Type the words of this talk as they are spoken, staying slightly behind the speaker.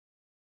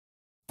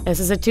This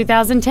is a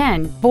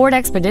 2010 Ford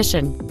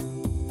Expedition.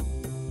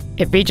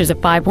 It features a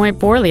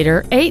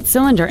 5.4-liter,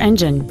 8-cylinder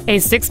engine, a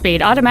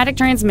 6-speed automatic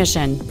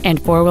transmission, and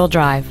 4-wheel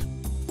drive.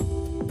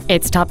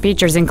 Its top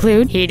features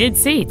include heated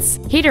seats,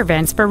 heater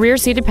vents for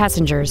rear-seated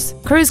passengers,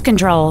 cruise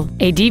control,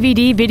 a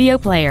DVD video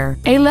player,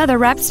 a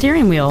leather-wrapped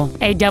steering wheel,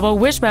 a double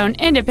wishbone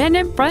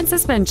independent front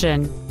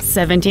suspension,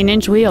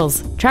 17-inch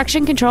wheels,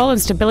 traction control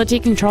and stability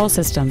control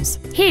systems,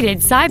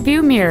 heated side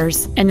view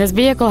mirrors, and this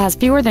vehicle has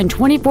fewer than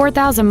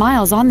 24,000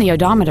 miles on the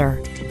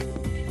odometer.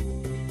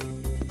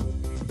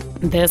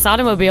 This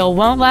automobile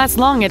won't last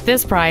long at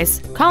this price.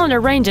 Call and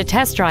arrange a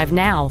test drive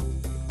now.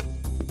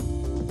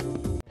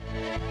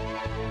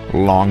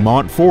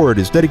 Longmont Ford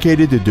is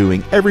dedicated to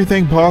doing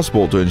everything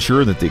possible to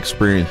ensure that the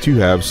experience you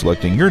have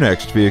selecting your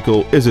next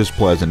vehicle is as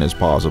pleasant as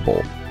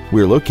possible.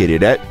 We're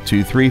located at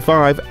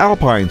 235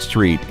 Alpine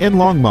Street in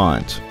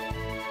Longmont.